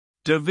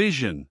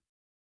Division.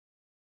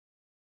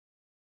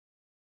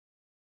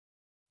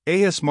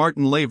 A.S.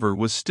 Martin Laver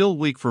was still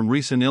weak from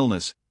recent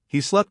illness.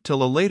 He slept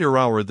till a later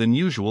hour than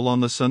usual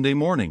on the Sunday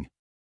morning.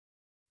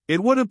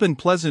 It would have been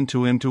pleasant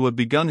to him to have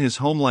begun his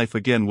home life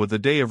again with a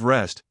day of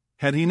rest,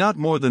 had he not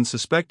more than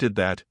suspected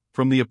that,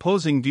 from the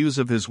opposing views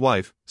of his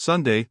wife,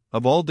 Sunday,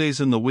 of all days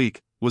in the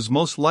week, was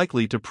most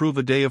likely to prove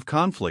a day of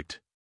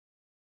conflict.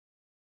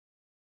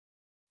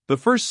 The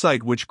first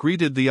sight which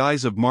greeted the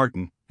eyes of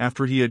Martin,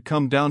 after he had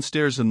come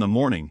downstairs in the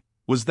morning,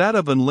 was that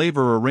of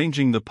Laver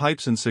arranging the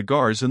pipes and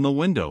cigars in the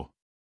window.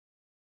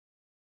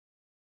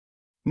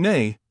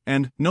 "Nay,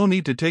 and no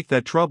need to take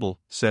that trouble,"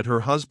 said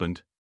her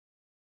husband.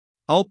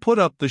 "I'll put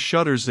up the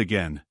shutters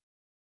again.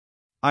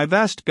 I've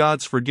asked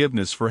God's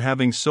forgiveness for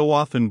having so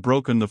often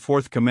broken the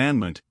fourth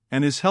commandment,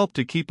 and His help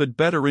to keep it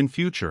better in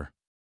future.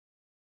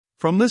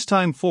 From this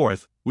time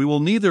forth, we will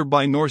neither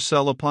buy nor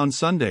sell upon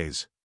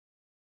Sundays."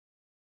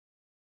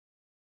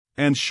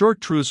 And short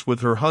truce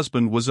with her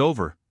husband was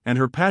over, and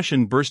her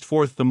passion burst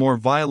forth the more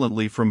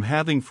violently from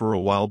having for a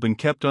while been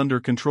kept under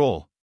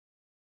control.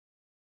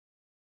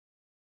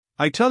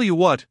 "I tell you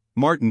what,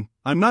 Martin,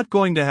 I'm not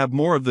going to have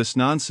more of this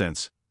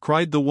nonsense,"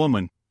 cried the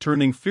woman,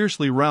 turning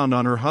fiercely round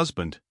on her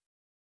husband.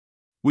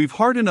 "We've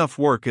hard enough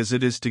work as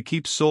it is to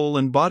keep soul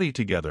and body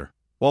together,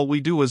 while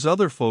we do as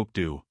other folk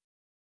do.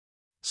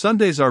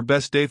 Sunday's our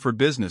best day for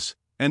business,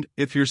 and,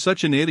 if you're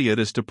such an idiot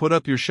as to put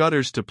up your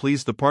shutters to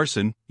please the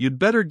parson, you'd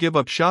better give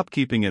up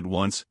shopkeeping at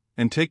once,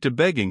 and take to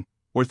begging,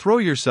 or throw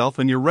yourself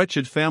and your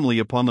wretched family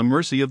upon the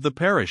mercy of the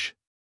parish."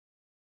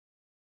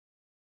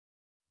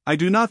 "I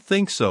do not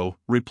think so,"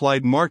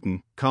 replied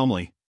Martin,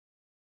 calmly.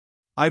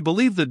 "I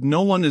believe that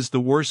no one is the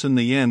worse in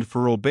the end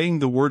for obeying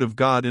the word of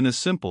God in a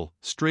simple,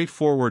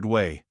 straightforward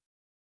way.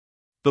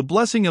 The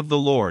blessing of the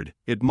Lord,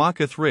 it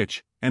mocketh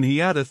rich, and He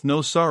addeth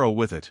no sorrow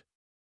with it.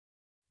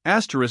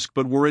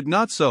 But were it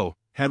not so,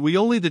 had we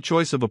only the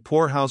choice of a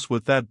poor house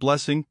with that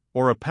blessing,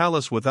 or a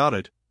palace without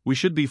it, we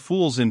should be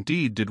fools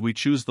indeed did we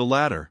choose the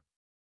latter.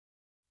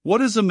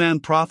 What is a man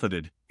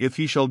profited, if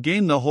he shall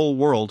gain the whole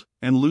world,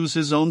 and lose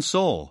his own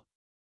soul?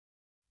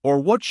 Or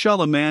what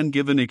shall a man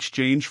give in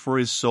exchange for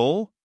his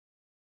soul?"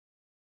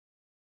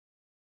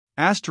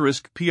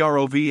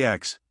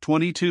 Provx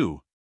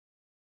 22.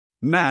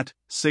 Matt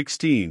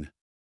 16.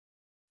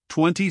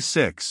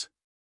 26.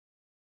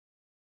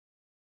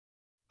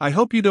 "I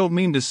hope you don't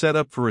mean to set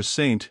up for a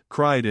saint,"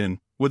 cried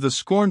In, with a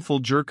scornful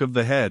jerk of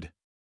the head.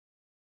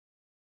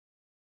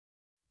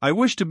 "I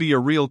wish to be a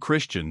real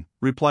Christian,"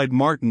 replied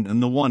Martin,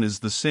 "and the one is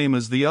the same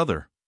as the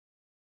other."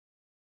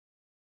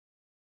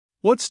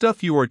 "What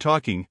stuff you are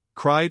talking,"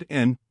 cried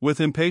In, with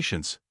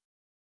impatience.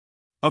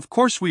 "Of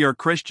course we are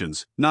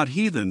Christians, not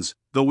heathens,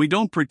 though we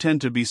don't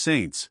pretend to be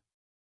saints."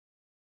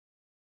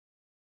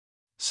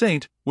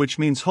 "Saint, which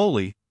means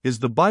holy, is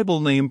the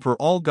Bible name for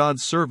all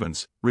God's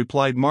servants,"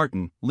 replied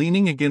Martin,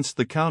 leaning against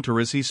the counter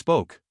as he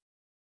spoke.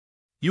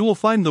 "You will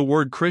find the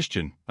word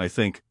Christian, I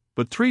think,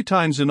 but 3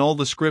 times in all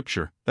the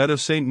Scripture, that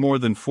of Saint more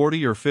than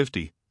 40 or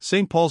 50.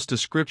 St. Paul's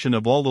description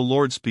of all the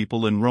Lord's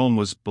people in Rome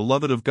was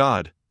beloved of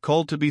God,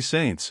 called to be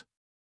saints."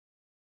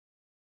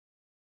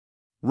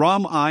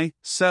 Rom I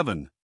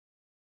 7.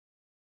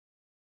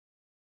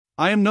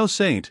 "I am no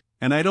saint,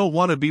 and I don't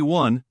want to be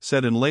one,"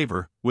 said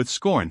Laver, with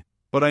scorn,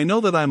 "but I know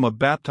that I am a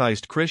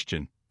baptized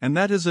Christian, and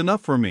that is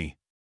enough for me."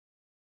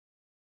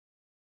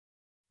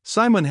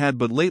 Simon had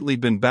but lately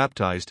been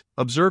baptized,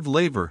 observed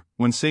Laver,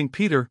 when St.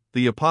 Peter,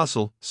 the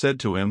apostle, said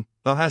to him,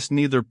 "Thou hast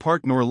neither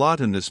part nor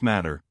lot in this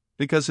matter,"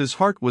 because his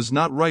heart was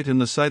not right in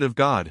the sight of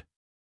God.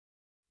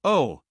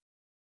 "Oh,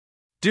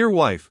 dear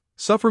wife,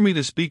 suffer me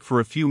to speak for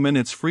a few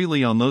minutes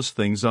freely on those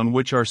things on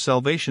which our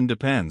salvation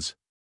depends.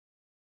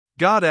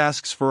 God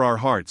asks for our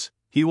hearts,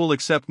 He will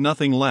accept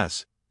nothing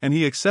less, and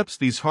He accepts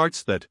these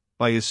hearts that,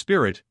 by His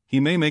Spirit, He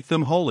may make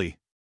them holy."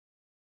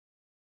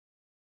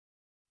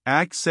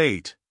 Acts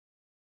 8.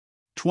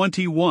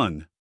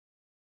 21.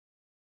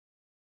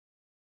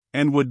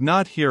 "And would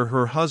not hear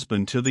her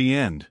husband to the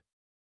end."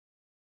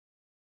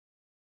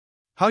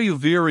 "How you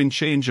veer and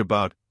change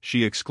about,"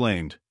 she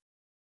exclaimed.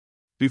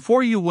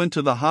 "Before you went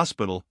to the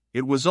hospital,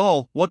 it was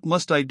all, 'What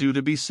must I do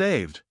to be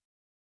saved?'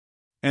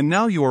 And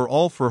now you are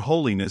all for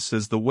holiness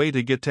as the way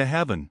to get to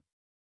heaven."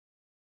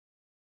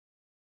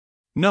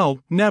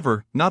 "No,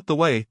 never, not the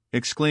way,"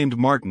 exclaimed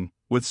Martin,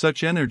 with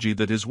such energy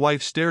that his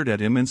wife stared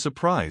at him in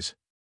surprise.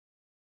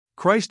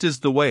 "Christ is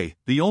the way,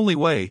 the only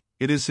way,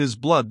 it is His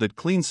blood that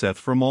cleanseth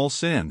from all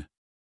sin.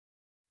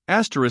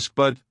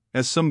 But,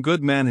 as some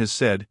good man has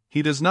said,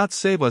 He does not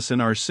save us in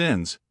our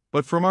sins,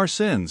 but from our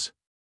sins."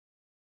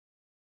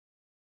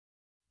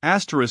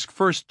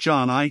 1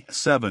 John I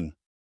 7.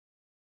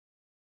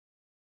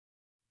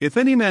 "If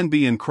any man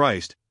be in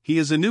Christ, he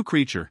is a new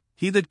creature.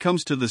 He that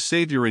comes to the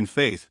Savior in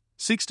faith,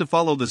 seeks to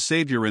follow the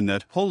Savior in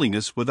that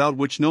holiness without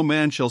which no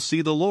man shall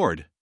see the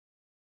Lord."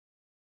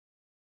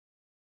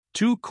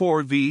 2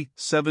 Cor v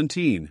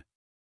 17.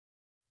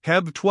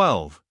 Heb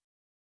 12.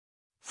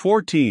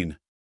 14.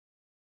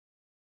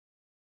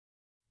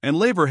 And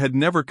Laver had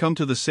never come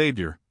to the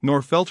Savior,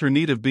 nor felt her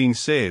need of being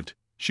saved.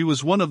 she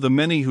was one of the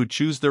many who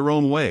choose their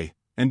own way,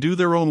 and do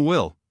their own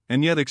will,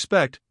 and yet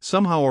expect,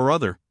 somehow or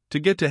other, to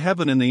get to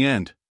heaven in the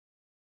end.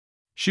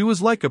 She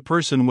was like a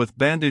person with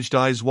bandaged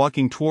eyes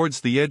walking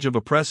towards the edge of a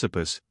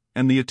precipice,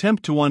 and the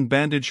attempt to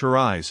unbandage her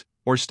eyes,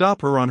 or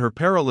stop her on her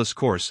perilous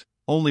course,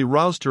 only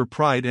roused her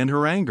pride and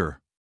her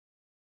anger.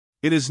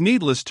 It is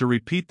needless to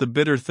repeat the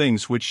bitter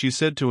things which she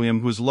said to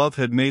him whose love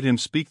had made him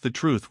speak the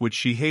truth which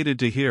she hated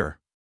to hear.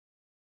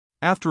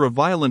 After a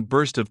violent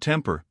burst of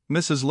temper,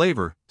 Mrs.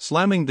 Laver,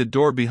 slamming the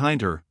door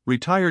behind her,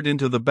 retired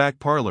into the back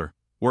parlor,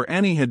 where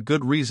Annie had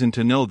good reason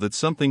to know that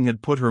something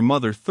had put her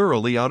mother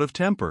thoroughly out of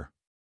temper.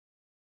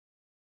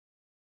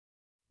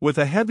 With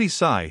a heavy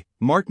sigh,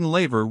 Martin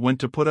Laver went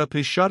to put up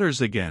his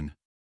shutters again.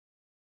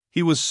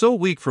 He was so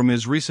weak from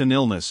his recent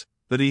illness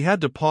that he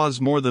had to pause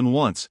more than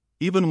once,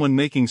 even when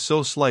making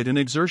so slight an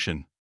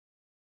exertion.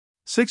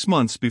 6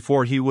 months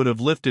before he would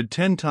have lifted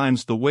 10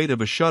 times the weight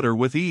of a shutter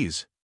with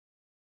ease.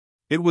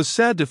 It was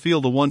sad to feel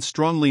the once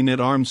strongly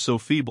knit arms so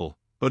feeble,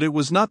 but it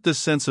was not this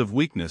sense of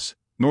weakness,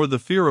 nor the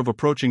fear of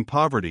approaching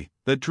poverty,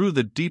 that drew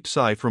the deep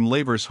sigh from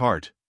Laver's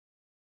heart.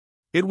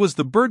 It was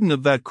the burden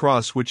of that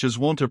cross which is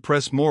wont to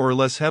press more or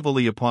less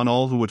heavily upon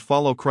all who would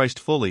follow Christ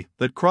fully,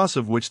 that cross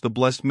of which the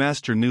blessed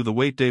Master knew the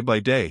weight day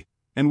by day,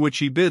 and which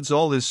he bids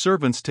all his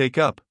servants take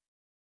up.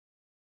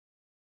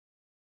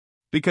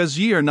 Because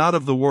ye are not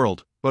of the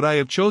world, but I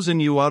have chosen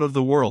you out of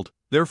the world,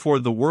 therefore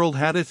the world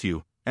hateth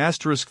you,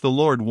 the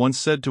Lord once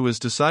said to his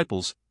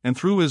disciples, and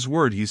through his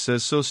word he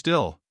says so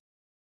still.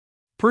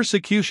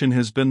 Persecution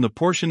has been the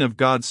portion of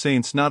God's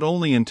saints not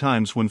only in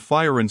times when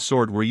fire and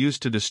sword were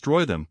used to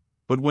destroy them,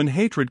 but when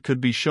hatred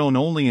could be shown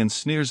only in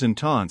sneers and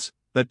taunts,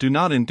 that do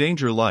not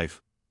endanger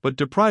life, but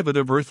deprive it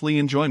of earthly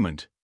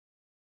enjoyment.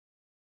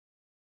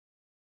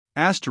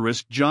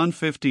 John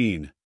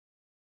 15:19.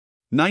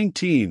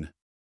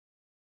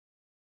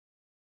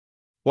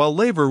 While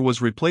Laver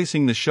was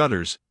replacing the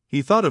shutters,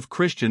 he thought of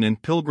Christian in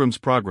Pilgrim's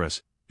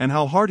Progress, and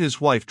how hard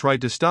his wife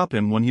tried to stop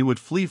him when he would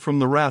flee from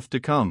the wrath to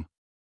come.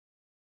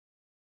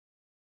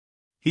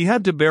 He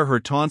had to bear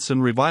her taunts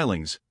and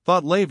revilings,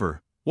 thought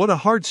Laver. What a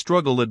hard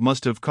struggle it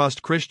must have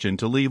cost Christian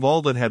to leave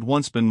all that had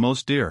once been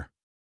most dear.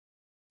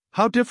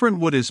 How different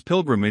would his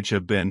pilgrimage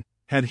have been,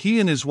 had he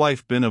and his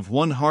wife been of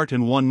one heart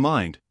and one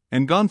mind,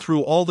 and gone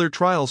through all their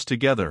trials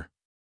together.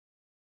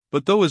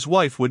 But though his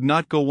wife would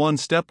not go one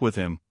step with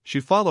him, she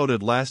followed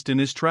at last in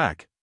his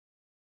track.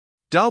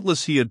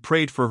 Doubtless he had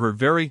prayed for her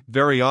very,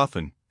 very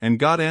often, and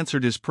God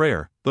answered his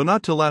prayer, though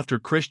not till after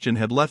Christian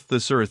had left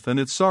this earth and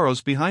its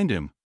sorrows behind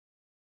him.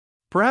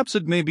 Perhaps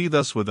it may be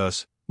thus with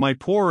us, my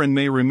poor, and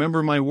may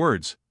remember my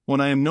words,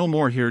 when I am no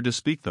more here to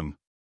speak them.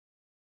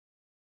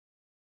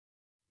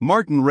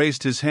 Martin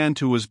raised his hand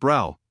to his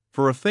brow,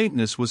 for a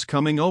faintness was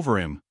coming over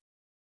him.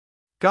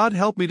 God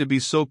help me to be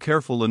so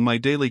careful in my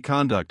daily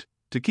conduct,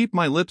 to keep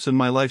my lips and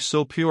my life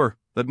so pure,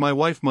 that my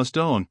wife must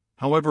own,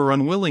 however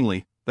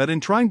unwillingly, that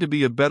in trying to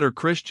be a better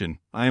Christian,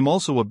 I am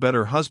also a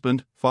better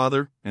husband,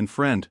 father, and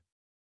friend.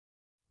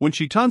 When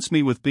she taunts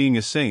me with being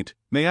a saint,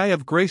 may I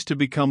have grace to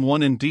become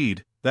one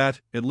indeed, that,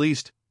 at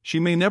least, she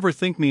may never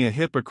think me a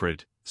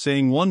hypocrite,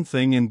 saying one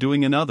thing and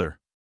doing another.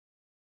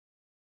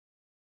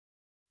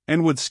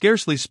 And would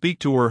scarcely speak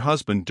to her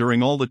husband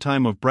during all the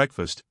time of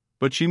breakfast,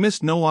 but she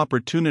missed no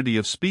opportunity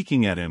of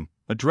speaking at him,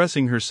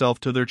 addressing herself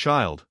to their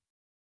child.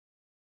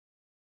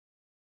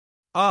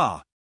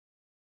 "Ah!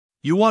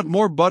 You want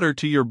more butter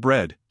to your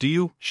bread, do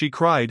you?" she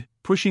cried,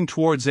 pushing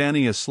towards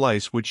Annie a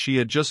slice which she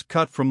had just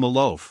cut from the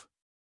loaf.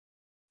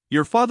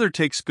 "Your father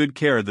takes good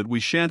care that we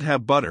shan't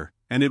have butter,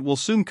 and it will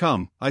soon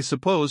come, I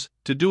suppose,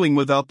 to doing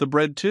without the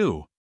bread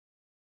too."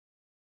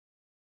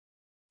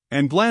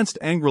 And glanced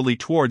angrily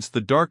towards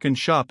the darkened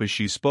shop as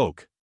she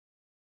spoke.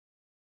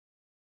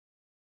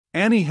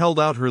 Annie held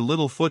out her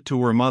little foot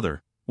to her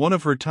mother. One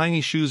of her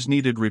tiny shoes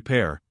needed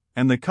repair,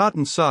 and the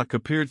cotton sock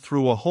appeared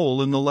through a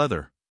hole in the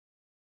leather.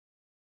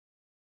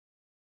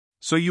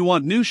 "So you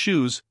want new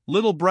shoes,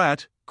 little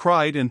brat,"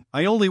 cried Anne.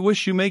 "I only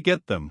wish you may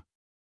get them.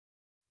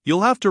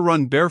 You'll have to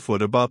run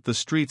barefoot about the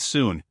streets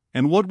soon,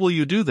 and what will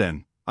you do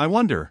then, I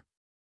wonder?"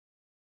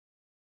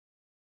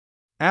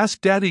 "Ask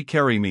Daddy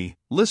carry me,"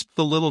 lisped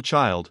the little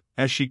child,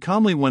 as she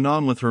calmly went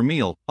on with her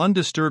meal,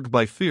 undisturbed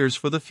by fears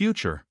for the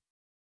future.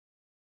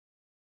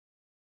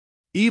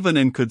 Even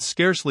Anne could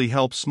scarcely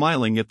help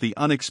smiling at the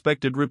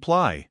unexpected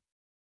reply.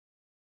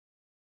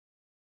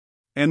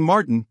 And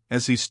Martin,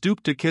 as he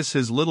stooped to kiss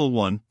his little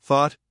one,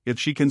 thought, if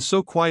she can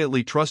so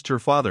quietly trust her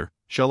father,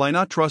 shall I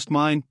not trust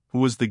mine,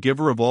 who is the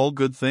giver of all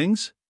good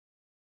things?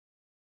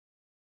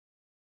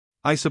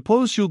 "I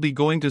suppose you'll be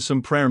going to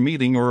some prayer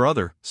meeting or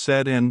other,"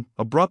 said Anne,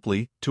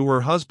 abruptly, to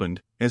her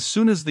husband, as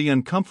soon as the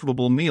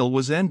uncomfortable meal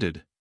was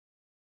ended.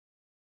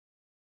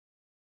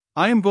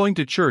 "I am going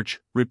to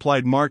church,"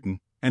 replied Martin,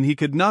 and he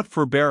could not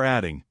forbear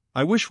adding,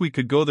 "I wish we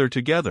could go there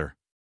together."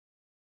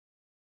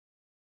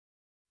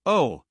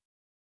 "Oh!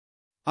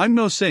 I'm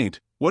no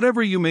saint,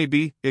 whatever you may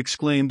be,"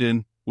 exclaimed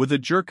Anne, with a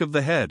jerk of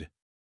the head.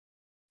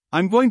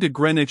 "I'm going to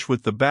Greenwich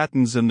with the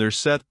Battens and their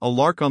set. A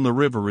lark on the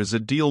river is a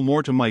deal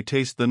more to my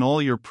taste than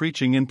all your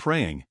preaching and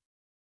praying.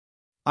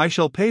 I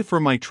shall pay for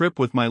my trip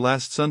with my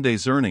last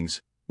Sunday's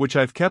earnings, which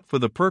I've kept for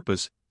the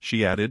purpose,"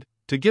 she added,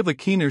 to give a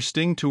keener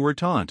sting to her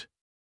taunt.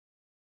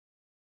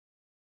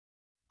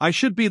 "I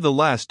should be the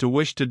last to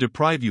wish to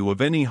deprive you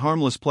of any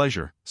harmless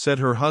pleasure," said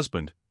her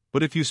husband,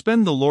 "but if you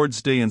spend the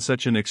Lord's Day in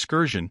such an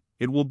excursion,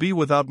 it will be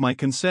without my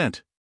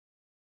consent."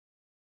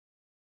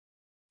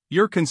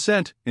 "Your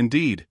consent,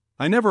 indeed!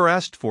 I never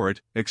asked for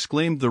it,"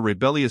 exclaimed the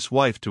rebellious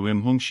wife to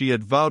him whom she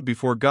had vowed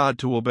before God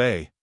to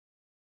obey.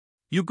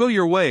 "You go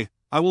your way,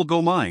 I will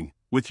go mine.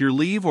 With your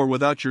leave or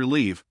without your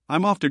leave,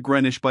 I'm off to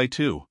Greenwich by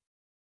 2.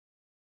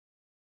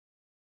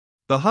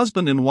 The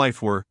husband and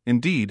wife were,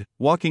 indeed,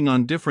 walking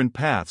on different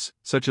paths,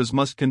 such as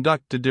must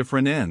conduct to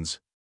different ends.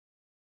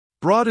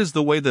 Broad is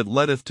the way that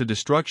leadeth to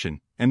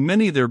destruction, and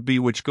many there be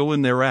which go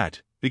in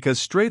thereat, because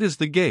strait is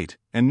the gate,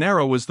 and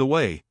narrow is the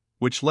way,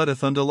 which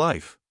leadeth unto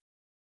life.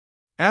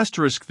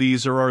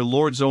 These are our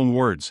Lord's own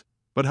words,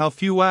 but how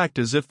few act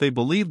as if they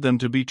believed them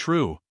to be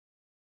true.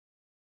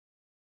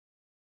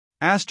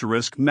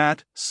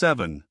 Matt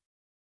 7.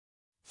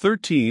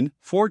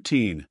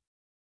 13-14.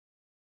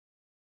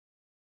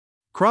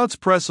 Crowds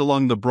press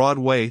along the broad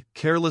way,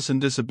 careless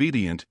and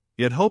disobedient,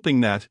 yet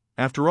hoping that,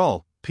 after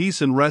all,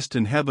 peace and rest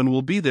in heaven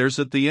will be theirs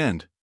at the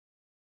end.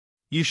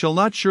 "Ye shall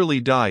not surely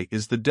die"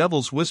 is the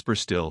devil's whisper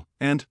still,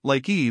 and,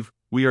 like Eve,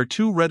 we are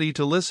too ready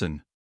to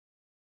listen.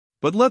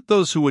 But let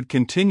those who would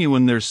continue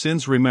in their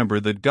sins remember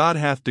that God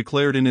hath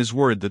declared in His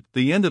word that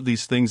the end of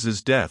these things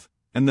is death,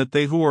 and that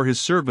they who are His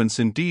servants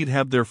indeed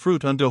have their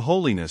fruit unto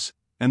holiness,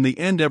 and the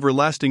end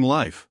everlasting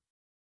life.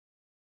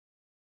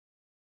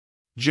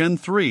 Gen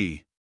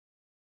 3.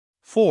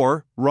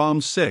 4, Rom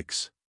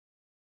 6.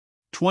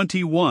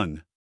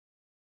 21.